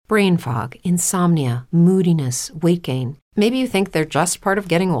brain fog, insomnia, moodiness, weight gain. Maybe you think they're just part of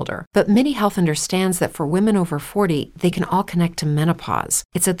getting older, but MIDI Health understands that for women over 40, they can all connect to menopause.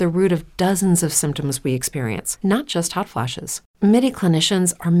 It's at the root of dozens of symptoms we experience, not just hot flashes. MIDI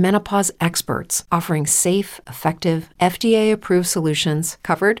clinicians are menopause experts, offering safe, effective, FDA-approved solutions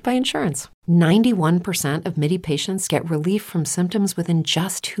covered by insurance. 91% of MIDI patients get relief from symptoms within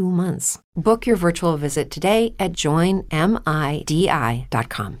just 2 months. Book your virtual visit today at joinmidi.com.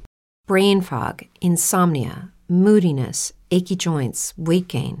 Brain fog, insomnia, moodiness, achy joints, weight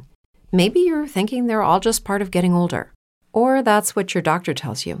gain. Maybe you're thinking they're all just part of getting older. Or that's what your doctor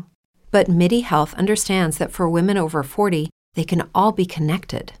tells you. But MIDI Health understands that for women over 40, they can all be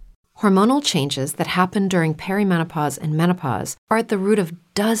connected. Hormonal changes that happen during perimenopause and menopause are at the root of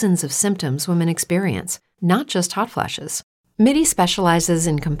dozens of symptoms women experience, not just hot flashes. MIDI specializes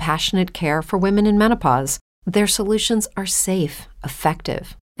in compassionate care for women in menopause. Their solutions are safe,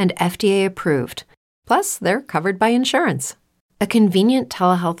 effective, and FDA approved. Plus, they're covered by insurance. A convenient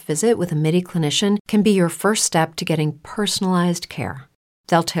telehealth visit with a MIDI clinician can be your first step to getting personalized care.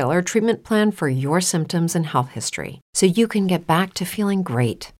 They'll tailor a treatment plan for your symptoms and health history so you can get back to feeling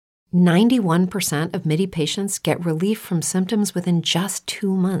great. 91% of MIDI patients get relief from symptoms within just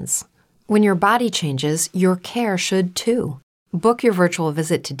 2 months. When your body changes, your care should too. Book your virtual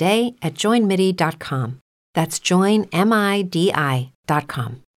visit today at joinmidi.com. That's joinmidi.com.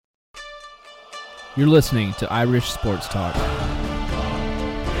 You're listening to Irish Sports Talk.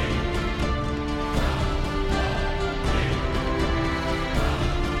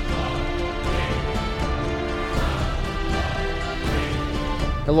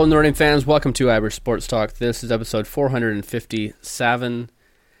 Hello, Notre Dame fans. Welcome to Irish Sports Talk. This is episode 457.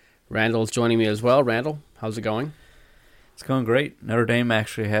 Randall's joining me as well. Randall, how's it going? It's going great. Notre Dame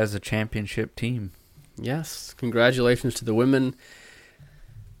actually has a championship team. Yes. Congratulations to the women.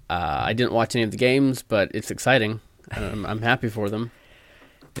 I didn't watch any of the games, but it's exciting. I'm happy for them.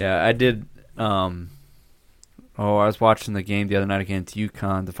 Yeah, I did. I was watching the game the other night against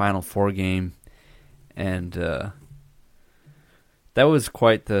UConn, the Final Four game, and that was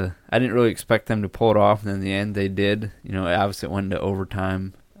quite the... I didn't really expect them to pull it off, and in the end they did. You know, obviously it went into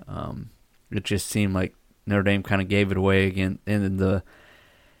overtime. It just seemed like Notre Dame kind of gave it away again in the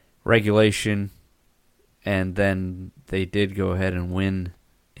regulation, and then they did go ahead and win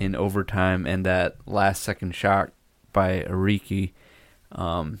in overtime, and that last-second shot by Ariki,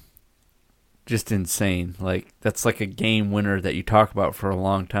 just insane. Like, that's like a game winner that you talk about for a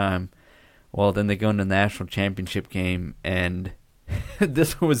long time. Well, then they go into the national championship game, and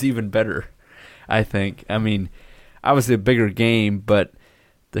this one was even better, I think. I mean, obviously a bigger game, but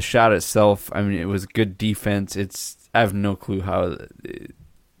the shot itself, I mean, it was good defense. I have no clue how you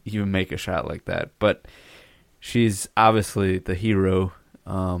even make a shot like that, but she's obviously the hero.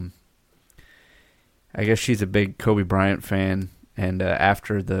 I guess she's a big Kobe Bryant fan, and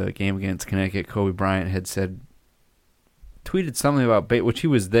after the game against Connecticut, Kobe Bryant had tweeted something about, which he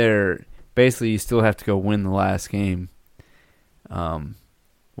was there, basically you still have to go win the last game.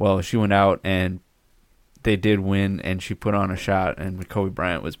 Well, she went out and they did win, and she put on a shot, and Kobe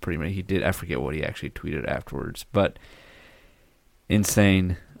Bryant was pretty much, I forget what he actually tweeted afterwards, but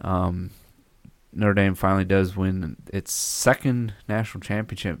insane. Notre Dame finally does win its second national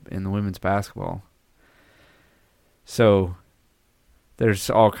championship in the women's basketball. So there's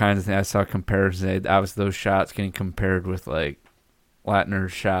all kinds of things. I saw comparisons. Obviously, those shots getting compared with like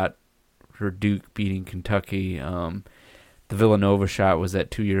Latner's shot for Duke beating Kentucky. The Villanova shot was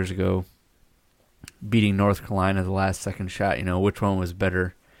that 2 years ago, beating North Carolina, the last second shot. You know, which one was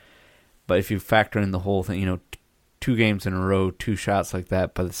better? But if you factor in the whole thing, you know, 2 games in a row, 2 shots like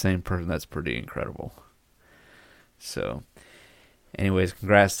that by the same person, that's pretty incredible. So, anyways,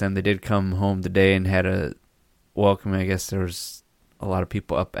 congrats to them. They did come home today and had a welcome. I guess there was a lot of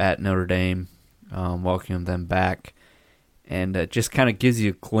people up at Notre Dame welcoming them back. And it just kind of gives you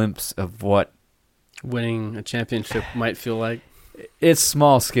a glimpse of what winning a championship might feel like. It's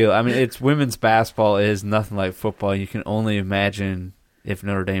small scale. I mean, it's women's basketball is nothing like football. You can only imagine if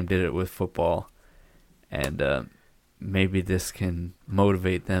Notre Dame did it with football. And maybe this can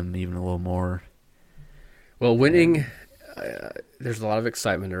motivate them even a little more. Well, winning, there's a lot of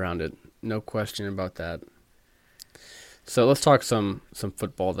excitement around it. No question about that. So let's talk some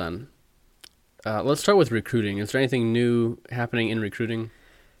football then. Let's start with recruiting. Is there anything new happening in recruiting?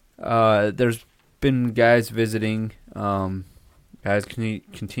 There's been guys visiting. Guys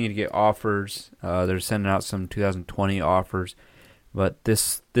continue to get offers. They're sending out some 2020 offers. But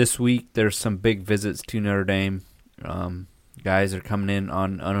this week, there's some big visits to Notre Dame. Guys are coming in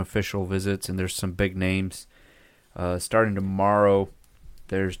on unofficial visits, and there's some big names. Starting tomorrow,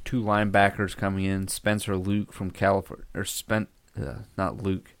 There's 2 linebackers coming in, Spencer Luke from California, or not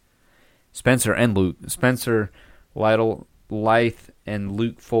Luke, Spencer and Luke. Spencer Lythe and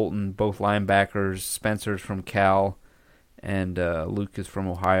Luke Fulton, both linebackers. Spencer's from Cal, and Luke is from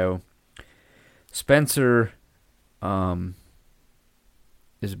Ohio. Spencer is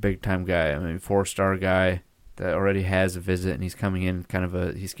a big-time guy. I mean, 4-star guy that already has a visit, and he's coming in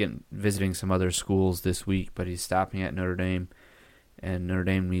he's visiting some other schools this week, but he's stopping at Notre Dame, and Notre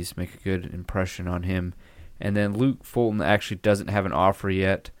Dame needs to make a good impression on him. And then Luke Fulton actually doesn't have an offer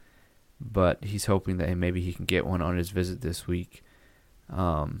yet, but he's hoping that maybe he can get one on his visit this week.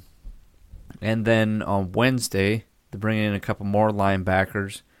 And then on Wednesday, they're bringing in a couple more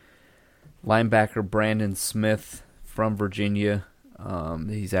linebackers. Linebacker Brandon Smith from Virginia.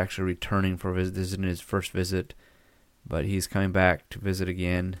 He's actually returning for a visit. This isn't his first visit, but he's coming back to visit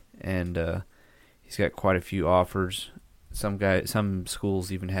again, and he's got quite a few offers. Some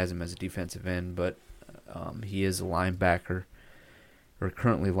schools even has him as a defensive end, but he is a linebacker, or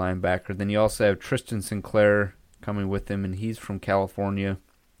currently linebacker. Then you also have Tristan Sinclair coming with him, and he's from California,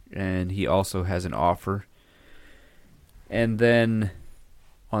 and he also has an offer. And then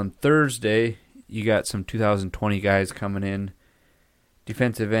on Thursday, you got some 2020 guys coming in.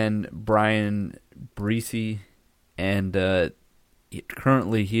 Defensive end Brian Breesy, and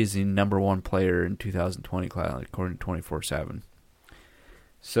currently he is the number 1 player in 2020 class, according to 24/7.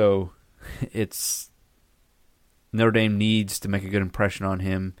 So it's Notre Dame needs to make a good impression on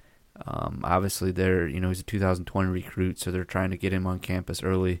him. Obviously, he's a 2020 recruit, so they're trying to get him on campus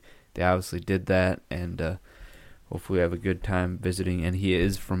early. They obviously did that, and hopefully have a good time visiting. And he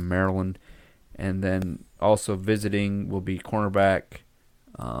is from Maryland. And then also visiting will be cornerback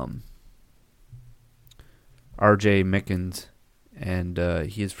R.J. Mickens, and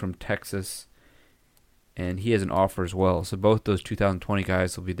he is from Texas, and he has an offer as well. So both those 2020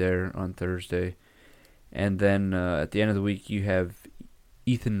 guys will be there on Thursday. And then at the end of the week, you have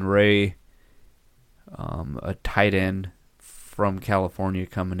Ethan Ray, a tight end from California,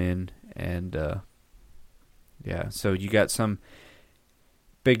 coming in. And, so you got some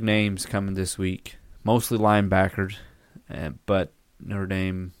big names coming this week, mostly linebackers, but Notre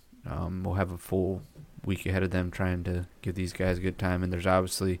Dame will have a full week ahead of them trying to give these guys a good time. And there's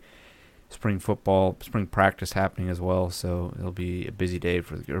obviously spring practice happening as well, so it'll be a busy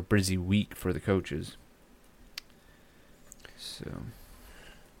busy week for the coaches. So,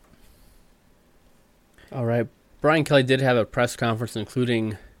 all right. Brian Kelly did have a press conference,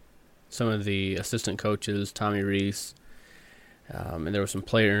 including some of the assistant coaches, Tommy Rees, and there were some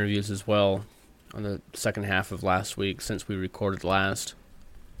player interviews as well on the second half of last week since we recorded last.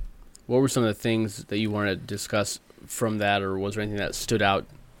 What were some of the things that you wanted to discuss from that, or was there anything that stood out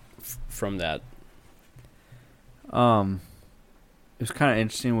from that? It was kind of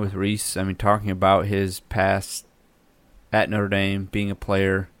interesting with Rees. I mean, talking about his past at Notre Dame, being a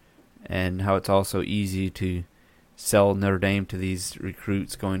player, and how it's also easy to sell Notre Dame to these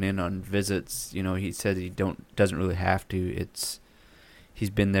recruits going in on visits. You know, he said he doesn't really have to. He's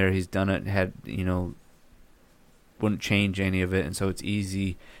been there, he's done it, wouldn't change any of it, and so it's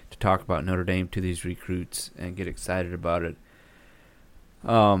easy to talk about Notre Dame to these recruits and get excited about it.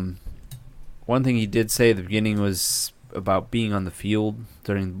 One thing he did say at the beginning was about being on the field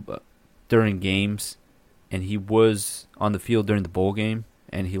during games, and he was on the field during the bowl game,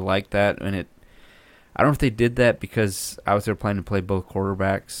 and he liked that. And I don't know if they did that because I was there planning to play both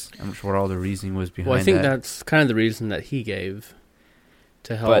quarterbacks. I'm not sure what all the reasoning was behind that. Well, I think that's kind of the reason that he gave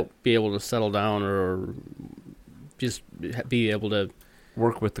to help be able to settle down or just be able to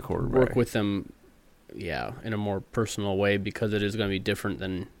work with the quarterback. Work with them, in a more personal way, because it is going to be different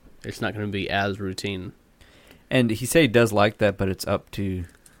than it's not going to be as routine. And he said he does like that, but it's up to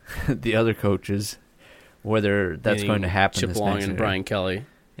the other coaches whether that's going to happen. Chip Long and Brian Kelly.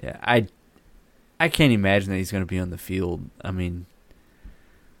 Yeah, I can't imagine that he's going to be on the field. I mean,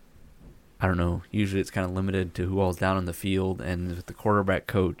 I don't know. Usually it's kind of limited to who all's down on the field, and the quarterback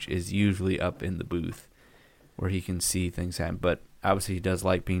coach is usually up in the booth where he can see things happen. But obviously he does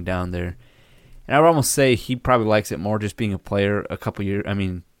like being down there. And I would almost say he probably likes it more just being a player a couple years. I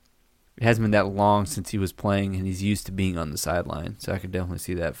mean, it hasn't been that long since he was playing, and he's used to being on the sideline. So I could definitely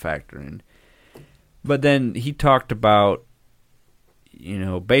see that factor in. But then he talked about,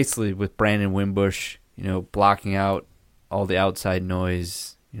 basically with Brandon Wimbush, blocking out all the outside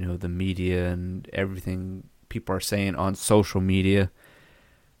noise, the media and everything people are saying on social media.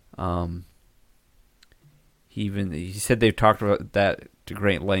 He said they've talked about that to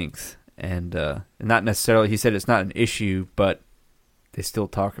great length, and not necessarily. He said it's not an issue, but they still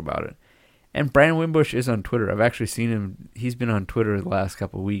talk about it. And Brandon Wimbush is on Twitter. I've actually seen him. He's been on Twitter the last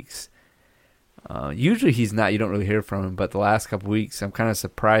couple of weeks. Usually he's not. You don't really hear from him. But the last couple of weeks, I'm kind of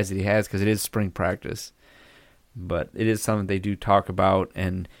surprised that he has because it is spring practice. But it is something they do talk about.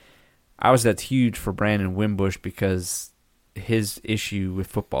 And obviously that's huge for Brandon Wimbush because his issue with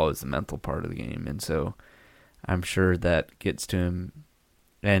football is the mental part of the game. And so I'm sure that gets to him.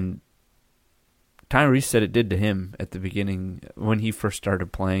 And Tommy Rees said it did to him at the beginning when he first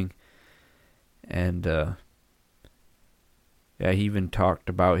started playing. And he even talked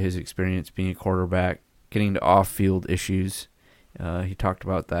about his experience being a quarterback, getting to off-field issues. He talked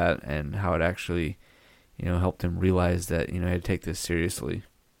about that and how it actually, helped him realize that, he had to take this seriously.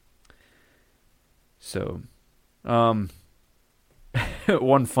 So, one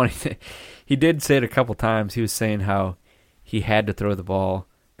funny thing, he did say it a couple times. He was saying how he had to throw the ball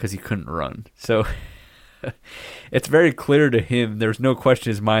because he couldn't run. So it's very clear to him, there's no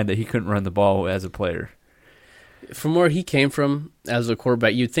question in his mind that he couldn't run the ball as a player. From where he came from as a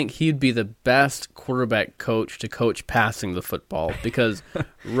quarterback, you'd think he'd be the best quarterback coach to coach passing the football because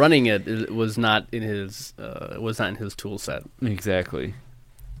running it was not in his tool set. Exactly.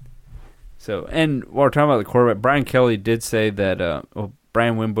 So, and while we're talking about the quarterback, Brian Kelly did say that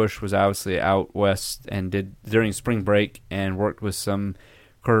Brian Wimbush was obviously out west and did during spring break and worked with some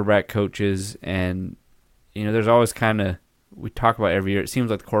quarterback coaches. And there's always kind of, we talk about every year, it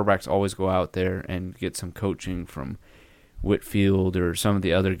seems like the quarterbacks always go out there and get some coaching from Whitfield or some of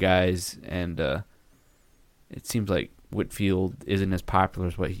the other guys. And it seems like Whitfield isn't as popular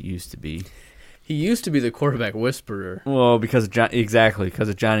as what he used to be. He used to be the quarterback whisperer. Well, because of because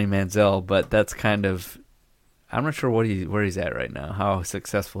of Johnny Manziel, but that's kind of, I'm not sure where he's at right now, how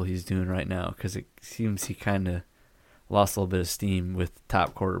successful he's doing right now, because it seems he kind of lost a little bit of steam with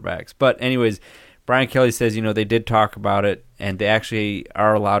top quarterbacks. But anyways, Brian Kelly says, they did talk about it, and they actually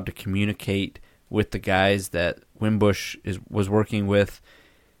are allowed to communicate with the guys that Wimbush was working with.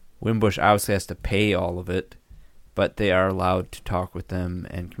 Wimbush obviously has to pay all of it, but they are allowed to talk with them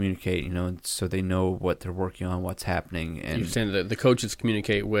and communicate, so they know what they're working on, what's happening. And you're saying that the coaches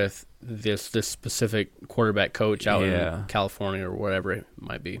communicate with this specific quarterback coach out in California or whatever it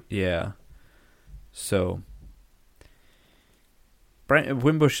might be. Yeah. So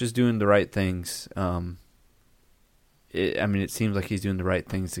Wimbush is doing the right things. It seems like he's doing the right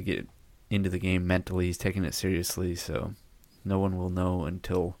things to get into the game mentally. He's taking it seriously, so no one will know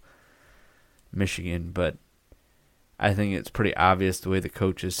until Michigan, but I think it's pretty obvious the way the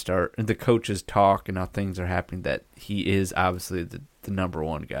coaches talk and how things are happening that he is obviously the number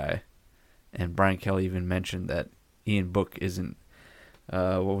one guy. And Brian Kelly even mentioned that Ian Book isn't,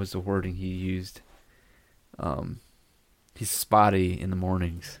 what was the wording he used? He's spotty in the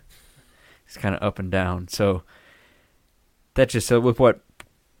mornings. He's kind of up and down. So that just, with what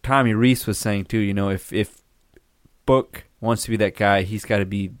Tommy Rees was saying too, if Book wants to be that guy, he's got to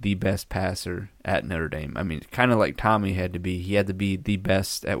be the best passer at Notre Dame. Kind of like Tommy had to be. He had to be the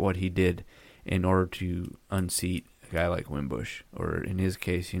best at what he did in order to unseat a guy like Wimbush, or in his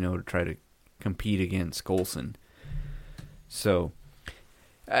case, to try to compete against Golson. So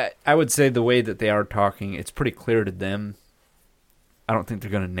I would say the way that they are talking, it's pretty clear to them. I don't think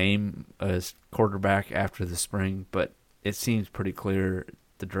they're going to name a quarterback after the spring, but it seems pretty clear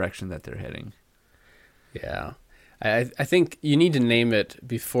the direction that they're heading. Yeah. I think you need to name it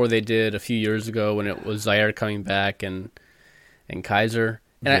before they did a few years ago when it was Zaire coming back and Kaiser.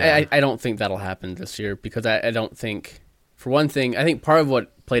 And I don't think that'll happen this year because I don't think, for one thing, I think part of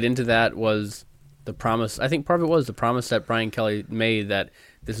what played into that was the promise. I think part of it was the promise that Brian Kelly made that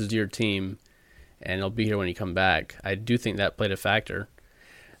this is your team and it'll be here when you come back. I do think that played a factor.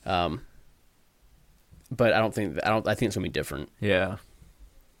 But I think it's going to be different. Yeah.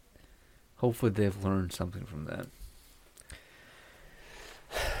 Hopefully they've learned something from that.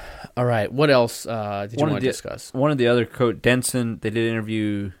 All right, what else did you want to discuss? One of the other coach, Denson, they did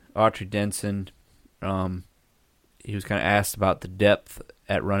interview Autry Denson. He was kind of asked about the depth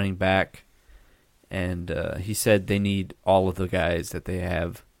at running back, and he said they need all of the guys that they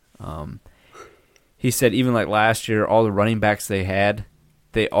have. He said even like last year, all the running backs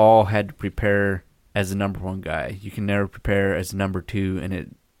they all had to prepare as the number one guy. You can never prepare as the number two, and it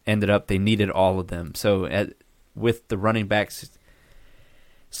ended up they needed all of them. So with the running backs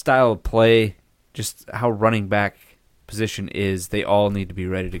style of play, just how running back position is, they all need to be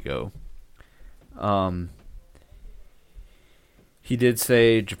ready to go. He did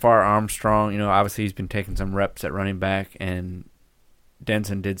say Jafar Armstrong, obviously he's been taking some reps at running back, and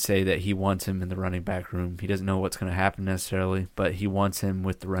Denson did say that he wants him in the running back room. He doesn't know what's going to happen necessarily, but he wants him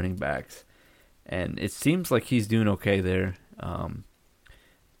with the running backs. And it seems like he's doing okay there.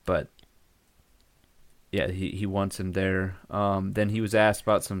 But yeah, he wants him there. Then he was asked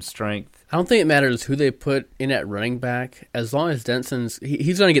about some strength. I don't think it matters who they put in at running back, as long as Denson's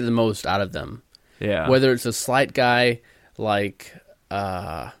he's going to get the most out of them. Yeah. Whether it's a slight guy like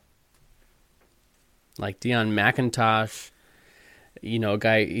Deion McIntosh, a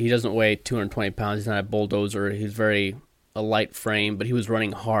guy, he doesn't weigh 220 pounds. He's not a bulldozer. He's a light frame, but he was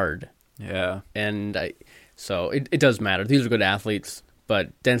running hard. Yeah. And so it does matter. These are good athletes,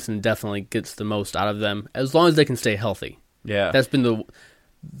 but Denson definitely gets the most out of them as long as they can stay healthy. Yeah. That's been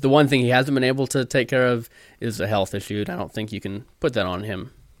the one thing he hasn't been able to take care of is a health issue. And I don't think you can put that on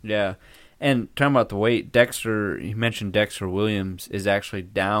him. Yeah. And talking about the weight, you mentioned Dexter Williams is actually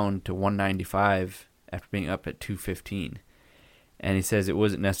down to 195 after being up at 215. And he says it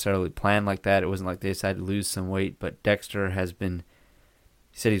wasn't necessarily planned like that. It wasn't like they decided to lose some weight, but Dexter he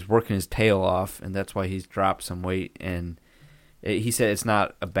said he's working his tail off, and that's why he's dropped some weight. And he said it's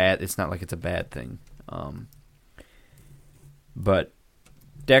not like it's a bad thing. But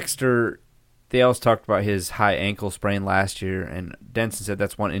Dexter, they also talked about his high ankle sprain last year, and Denson said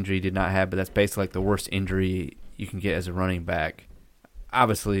that's one injury he did not have, but that's basically like the worst injury you can get as a running back.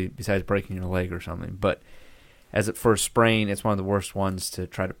 Obviously, besides breaking your leg or something. But for a sprain, it's one of the worst ones to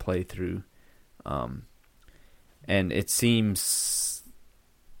try to play through. And it seems,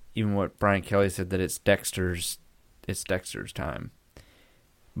 even what Brian Kelly said, that it's Dexter's time.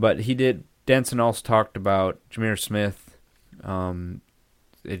 But Denson also talked about Jameer Smith.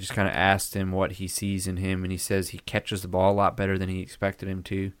 They just kind of asked him what he sees in him, and he says he catches the ball a lot better than he expected him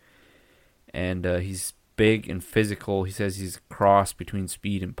to. And he's big and physical. He says he's a cross between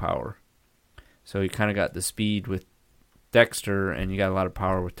speed and power. So he kind of got the speed with Dexter, and you got a lot of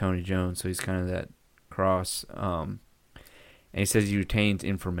power with Tony Jones, so he's kind of that cross. And he says he retains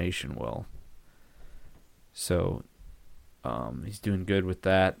information well. So he's doing good with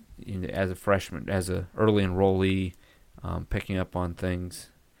that as a freshman, as an early enrollee, picking up on things.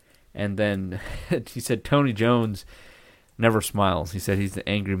 And then he said Tony Jones never smiles. He said he's the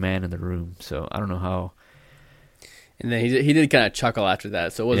angry man in the room. So I don't know how. And then he did kind of chuckle after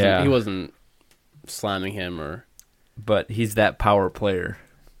that. So he wasn't slamming him but he's that power player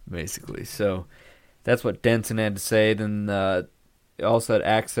basically. So that's what Denson had to say. Then he also had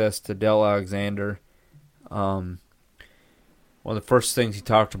access to Del Alexander. One of the first things he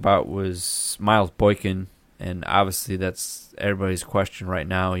talked about was Miles Boykin. And obviously that's everybody's question right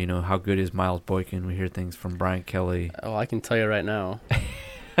now. How good is Miles Boykin? We hear things from Brian Kelly. Oh, I can tell you right now.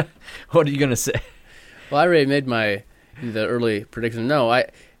 What are you going to say? Well, I already made the early prediction. No,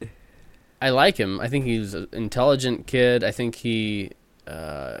 I like him. I think he's an intelligent kid. I think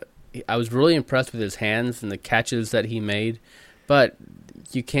I was really impressed with his hands and the catches that he made. But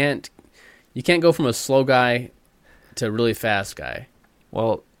you can't go from a slow guy to a really fast guy.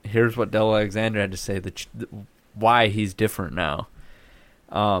 Well, here's what Del Alexander had to say, why he's different now.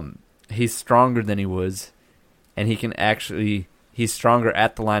 He's stronger than he was, and he's stronger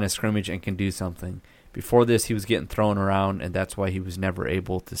at the line of scrimmage and can do something. Before this, he was getting thrown around, and that's why he was never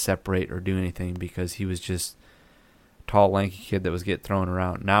able to separate or do anything, because he was just a tall, lanky kid that was getting thrown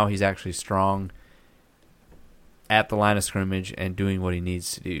around. Now he's actually strong at the line of scrimmage and doing what he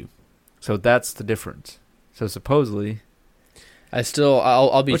needs to do. So that's the difference. So supposedly,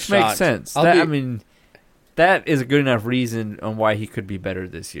 I'll be which shocked. Makes sense. That is a good enough reason on why he could be better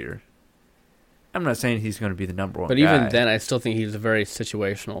this year. I'm not saying he's going to be the number one guy. But even then, I still think he's a very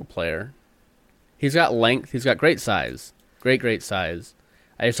situational player. He's got length. He's got great size. Great size.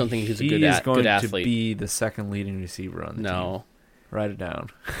 I just don't think he's a good athlete. He is going to be the second leading receiver on the team. Write it down.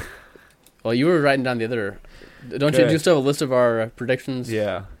 Well, you were writing down the other. Don't you still have a list of our predictions?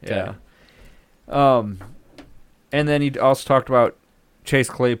 Yeah, okay. Yeah. And then he also talked about Chase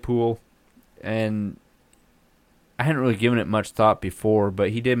Claypool, and I hadn't really given it much thought before,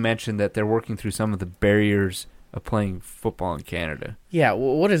 but he did mention that they're working through some of the barriers of playing football in Canada. Yeah,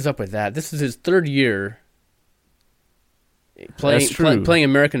 well, what is up with that? This is his third year playing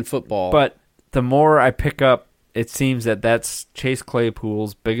American football. But the more I pick up, it seems that that's Chase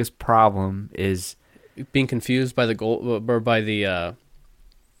Claypool's biggest problem is being confused by the goal or by the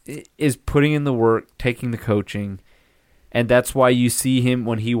is putting in the work, taking the coaching, and that's why you see him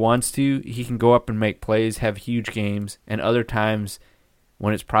when he wants to, he can go up and make plays, have huge games, and other times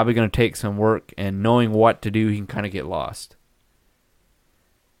when it's probably going to take some work and knowing what to do, he can kind of get lost.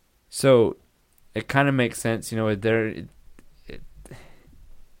 So it kind of makes sense, in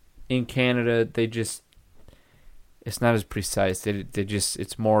Canada, it's not as precise.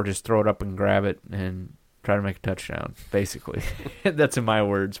 It's more just throw it up and grab it and try to make a touchdown, basically. That's in my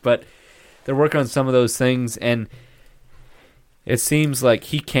words. But they're working on some of those things, and It seems like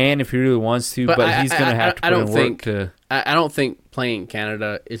he can if he really wants to, but he's going to have to put in work to... I don't think playing in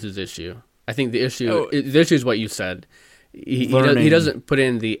Canada is his issue. I think the issue is what you said. He doesn't put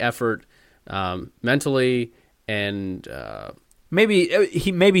in the effort mentally, and maybe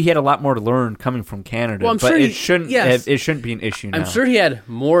he had a lot more to learn coming from Canada. Well, I'm sure it shouldn't be an issue now. I'm sure he had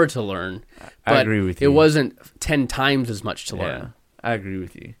more to learn. But I agree with you. It wasn't 10 times as much to learn. I agree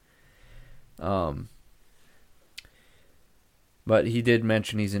with you. But he did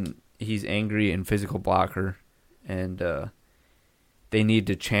mention he's angry and physical blocker, and they need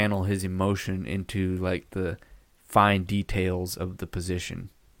to channel his emotion into like the fine details of the position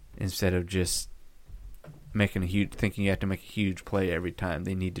instead of just thinking you have to make a huge play every time.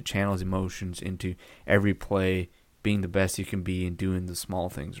 They need to channel his emotions into every play, being the best you can be and doing the small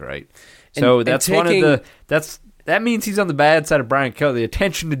things right. So that means he's on the bad side of Brian Kelly. The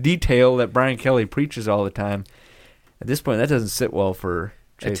attention to detail that Brian Kelly preaches all the time. At this point, that doesn't sit well for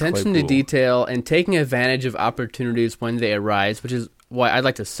Chase Attention Claypool. to detail and taking advantage of opportunities when they arise, which is why I'd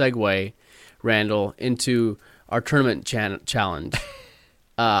like to segue, Randall, into our tournament challenge.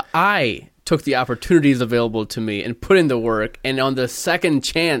 I took the opportunities available to me and put in the work, and on the second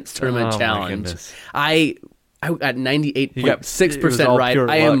chance tournament challenge, I got 98.6%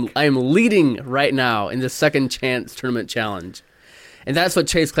 right. I am leading right now in the second chance tournament challenge. And that's what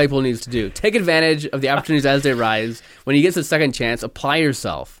Chase Claypool needs to do. Take advantage of the opportunities as they rise. When he gets a second chance, apply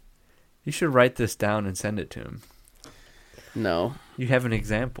yourself. You should write this down and send it to him. No. You have an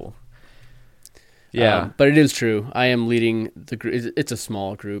example. Yeah. But it is true. I am leading the group. It's a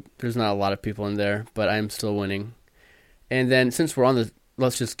small group. There's not a lot of people in there, but I am still winning. And then since we're on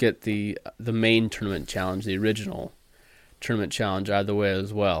let's just get the main tournament challenge, the original tournament challenge out of the way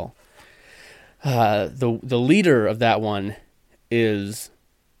as well. The leader of that one is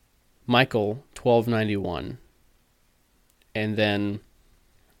Michael 1291, and then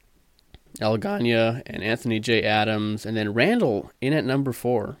Algania and Anthony J. Adams, and then Randall in at number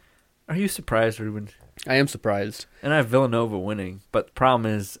 4. Are you surprised, Ruben? I am surprised. And I have Villanova winning, but the problem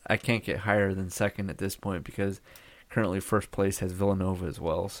is I can't get higher than second at this point because currently first place has Villanova as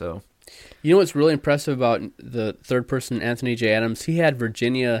well. So, you know what's really impressive about the third person, Anthony J. Adams? He had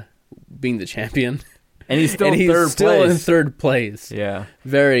Virginia being the champion. And he's still in third place. Yeah.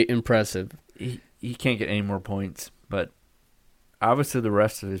 Very impressive. He can't get any more points, but obviously the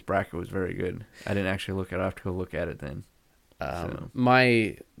rest of his bracket was very good. I didn't actually look at it. I'll have to go look at it then.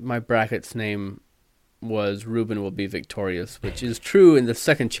 My bracket's name was Ruben will be victorious, which is true in the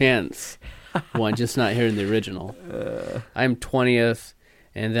second chance one, just not here in the original. I'm 20th,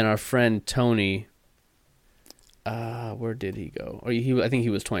 and then our friend Tony, where did he go? I think he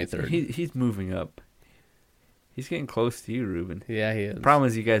was 23rd. He's moving up. He's getting close to you, Ruben. Yeah, he is. The problem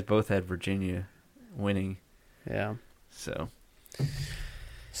is you guys both had Virginia winning. Yeah. So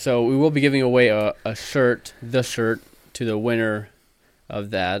we will be giving away a shirt, to the winner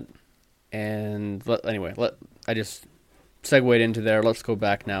of that. And I just segued into there. Let's go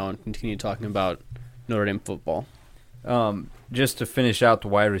back now and continue talking about Notre Dame football. Just to finish out the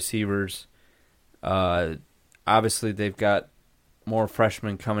wide receivers, obviously they've got more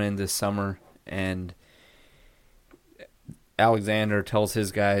freshmen coming in this summer, and Alexander tells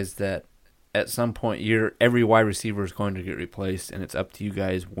his guys that at some point every wide receiver is going to get replaced, and it's up to you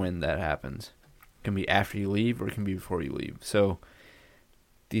guys when that happens. It can be after you leave or it can be before you leave. So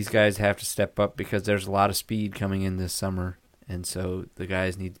these guys have to step up because there's a lot of speed coming in this summer, and so the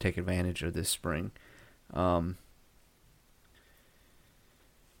guys need to take advantage of this spring. Micah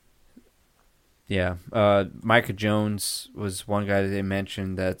Jones was one guy that they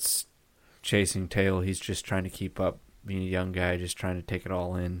mentioned that's chasing tail. He's just trying to keep up, being a young guy, just trying to take it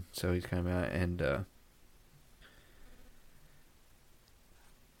all in. So he's coming out, and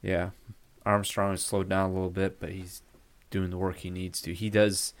Armstrong has slowed down a little bit, but he's doing the work he needs to.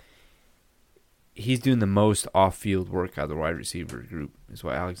 He's doing the most off-field work out of the wide receiver group, is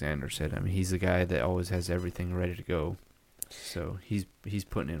what Alexander said. I mean, he's the guy that always has everything ready to go. So he's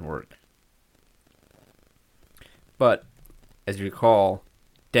putting in work. But as you recall,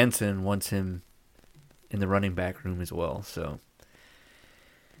 Denson wants him in the running back room as well. So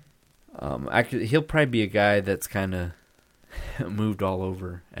he'll probably be a guy that's kind of moved all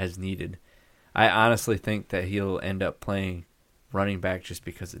over as needed. I honestly think that he'll end up playing running back just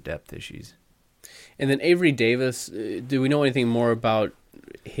because of depth issues. And then Avery Davis, do we know anything more about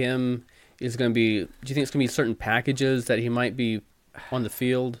him? Do you think it's going to be certain packages that he might be on the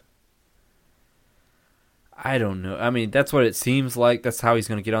field? I don't know. I mean, that's what it seems like. That's how he's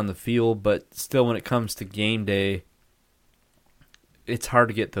going to get on the field. But still, when it comes to game day, it's hard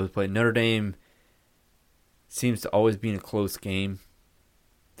to get those plays. Notre Dame seems to always be in a close game.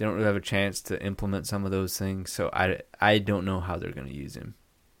 They don't really have a chance to implement some of those things, so I don't know how they're going to use him.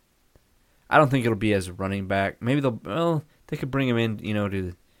 I don't think it'll be as a running back. Maybe they could bring him in,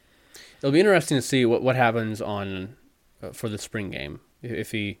 to. It'll be interesting to see what happens on for the spring game.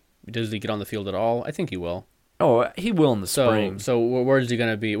 If does he get on the field at all? I think he will. Oh, he will in the spring. So where is he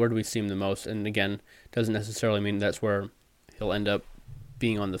going to be? Where do we see him the most? And again, doesn't necessarily mean that's where he'll end up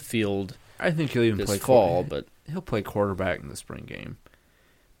being on the field. I think he'll even play fall, but he'll play quarterback in the spring game.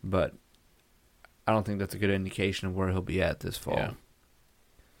 But I don't think that's a good indication of where he'll be at this fall. Yeah.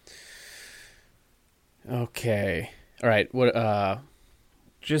 Okay. All right. What?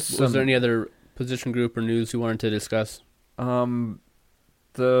 Was there any other position group or news you wanted to discuss? The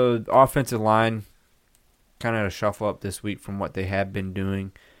offensive line kind of had a shuffle up this week from what they had been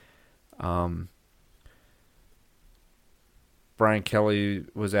doing. Brian Kelly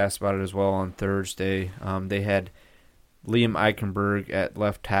was asked about it as well on Thursday. They had Liam Eichenberg at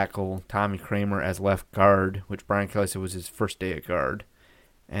left tackle, Tommy Kramer as left guard, which Brian Kelly said was his first day at guard.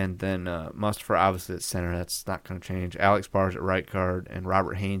 And then Mustapher obviously at center. That's not going to change. Alex Bars at right guard and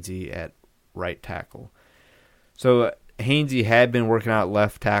Robert Hainsey at right tackle. So Hainsey had been working out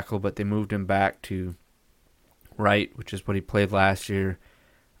left tackle, but they moved him back to right, which is what he played last year.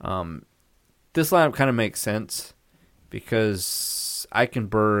 This lineup kind of makes sense because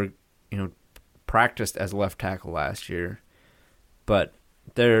Eichenberg, practiced as left tackle last year, but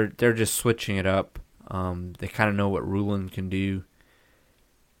they're just switching it up. They kind of know what Rulin can do.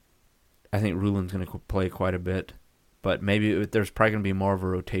 I think Rulin's going to play quite a bit, but maybe there's probably going to be more of a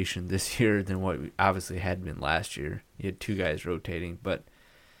rotation this year than what we obviously had been last year. You had two guys rotating, but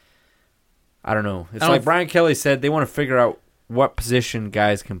I don't know. It's like Brian Kelly said, they want to figure out what position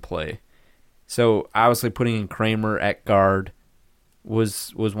guys can play. So obviously putting in Kramer at guard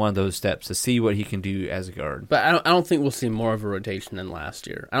was one of those steps to see what he can do as a guard. But I don't think we'll see more of a rotation than last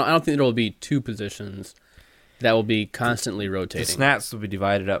year. I don't think there will be two positions that will be constantly rotating. The snaps will be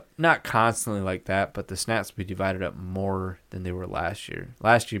divided up, not constantly like that, but the snaps will be divided up more than they were last year.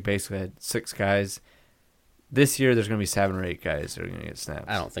 Last year basically had 6 guys. This year there's going to be 7 or 8 guys that are going to get snaps.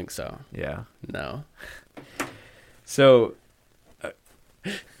 I don't think so. Yeah. No. So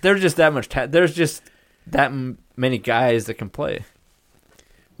there's just that much. There's just that many guys that can play.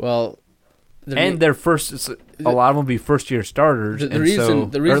 Well, they're first. A lot of them will be first-year starters, the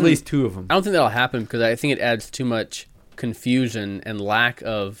reason, or at least 2 of them. I don't think that'll happen because I think it adds too much confusion and lack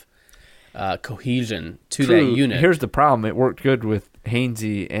of cohesion to that unit. Here's the problem: it worked good with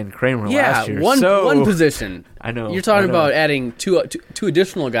Hainsey and Kramer last year. One position. I know. You're talking about adding two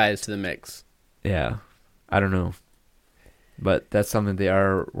additional guys to the mix. Yeah, I don't know, but that's something they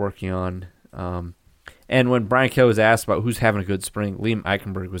are working on. And when Brian Kelly was asked about who's having a good spring, Liam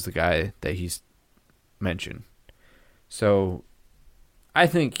Eichenberg was the guy that he's mentioned. So I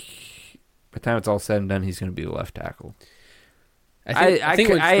think by the time it's all said and done, he's going to be the left tackle. I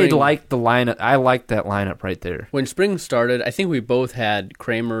like the lineup. I like that lineup right there. When spring started, I think we both had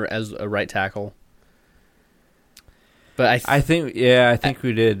Kramer as a right tackle. But I think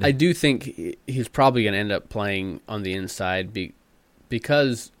we did. I do think he's probably going to end up playing on the inside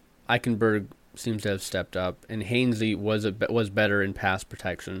because Eichenberg seems to have stepped up, and Hainsey was better in pass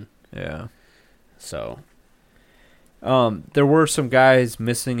protection. Yeah. So, there were some guys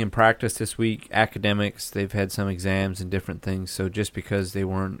missing in practice this week. Academics, they've had some exams and different things. So just because they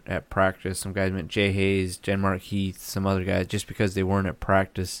weren't at practice, some guys meant Jay Hayes, Genmark Heath, some other guys. Just because they weren't at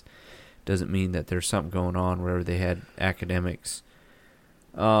practice doesn't mean that there's something going on wherever they had academics.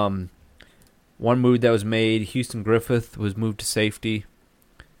 One move that was made: Houston Griffith was moved to safety,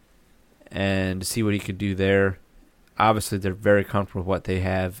 and to see what he could do there. Obviously, they're very comfortable with what they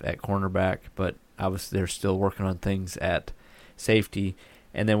have at cornerback, but obviously they're still working on things at safety.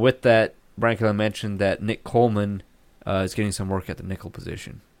 And then with that, Brian Kelly mentioned that Nick Coleman is getting some work at the nickel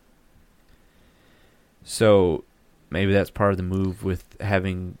position. So maybe that's part of the move with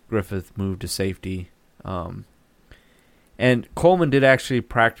having Griffith move to safety. And Coleman did actually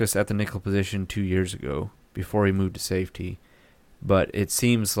practice at the nickel position 2 years ago before he moved to safety. But it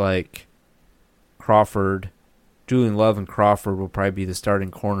seems like Julian Love and Crawford will probably be the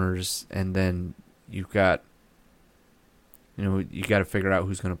starting corners, and then you got to figure out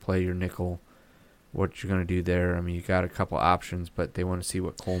who's going to play your nickel, what you're going to do there. I mean, you got a couple options, but they want to see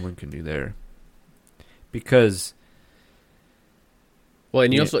what Coleman can do there. Because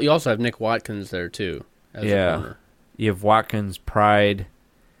and you also have Nick Watkins there too as a corner. You have Watkins, Pride.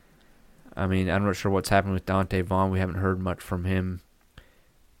 I mean, I'm not sure what's happened with Dante Vaughn. We haven't heard much from him.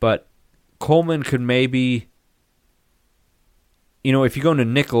 But Coleman could maybe if you go into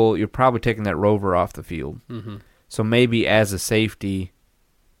nickel, you're probably taking that Rover off the field. Mm-hmm. So maybe as a safety,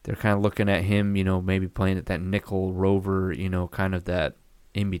 they're kind of looking at him, maybe playing at that nickel Rover, kind of that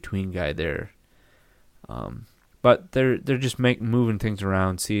in-between guy there. But they're just moving things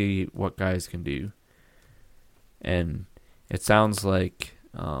around, see what guys can do. And it sounds like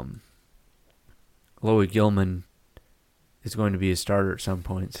Loie Gilman is going to be a starter at some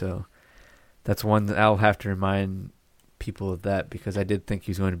point. So that's one that I'll have to remind people of that, because I did think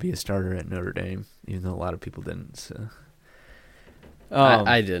he was going to be a starter at Notre Dame, even though a lot of people didn't. So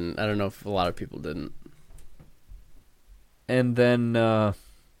I didn't. I don't know if a lot of people didn't. And then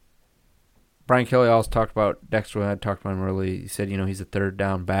Brian Kelly also talked about Dexter. I talked about him early. He said, he's a third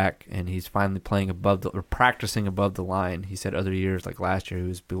down back, and he's finally playing practicing above the line. He said other years, like last year, he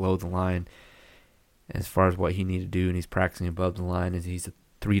was below the line as far as what he needed to do, and he's practicing above the line as he's a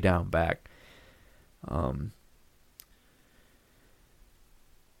 3-down back.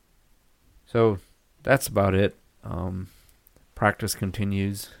 So that's about it. Practice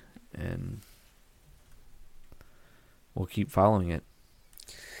continues, and we'll keep following it.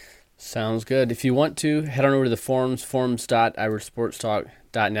 Sounds good. If you want to, head on over to the forums,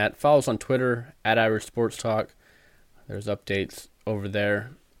 forums.irishsportstalk.net. Follow us on Twitter, @IrishSportsTalk. There's updates over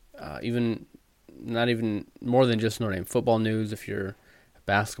there. Not even more than just Notre Dame football news. If you're a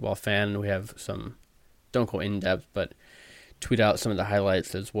basketball fan, we have some, don't go in-depth, but tweet out some of the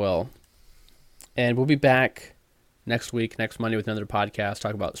highlights as well. And we'll be back next Monday, with another podcast,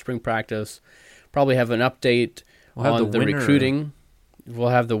 talk about spring practice. Probably have an update on the recruiting. We'll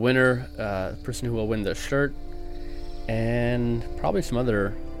have the winner, person who will win the shirt, and probably some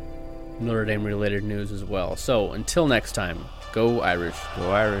other Notre Dame related news as well. So until next time, go Irish.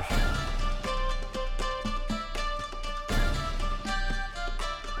 Go Irish.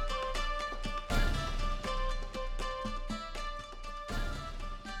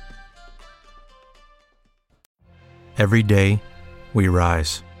 Every day, we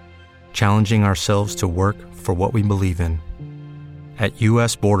rise, challenging ourselves to work for what we believe in. At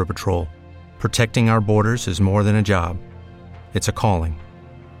U.S. Border Patrol, protecting our borders is more than a job. It's a calling.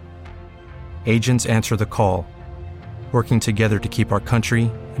 Agents answer the call, working together to keep our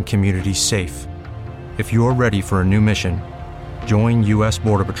country and communities safe. If you're ready for a new mission, join U.S.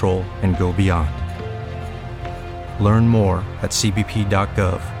 Border Patrol and go beyond. Learn more at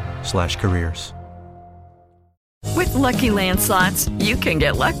cbp.gov/careers. With Lucky Land Slots, you can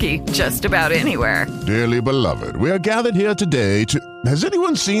get lucky just about anywhere. Dearly beloved, we are gathered here today to... Has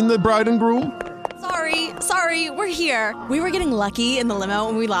anyone seen the bride and groom? Sorry, we're here. We were getting lucky in the limo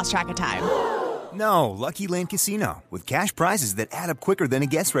and we lost track of time. No, Lucky Land Casino, with cash prizes that add up quicker than a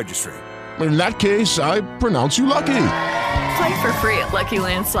guest registry. In that case, I pronounce you lucky. Play for free at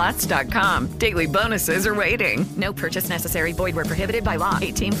LuckyLandSlots.com. Daily bonuses are waiting. No purchase necessary. Void where prohibited by law.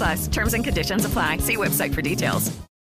 18+. Terms and conditions apply. See website for details.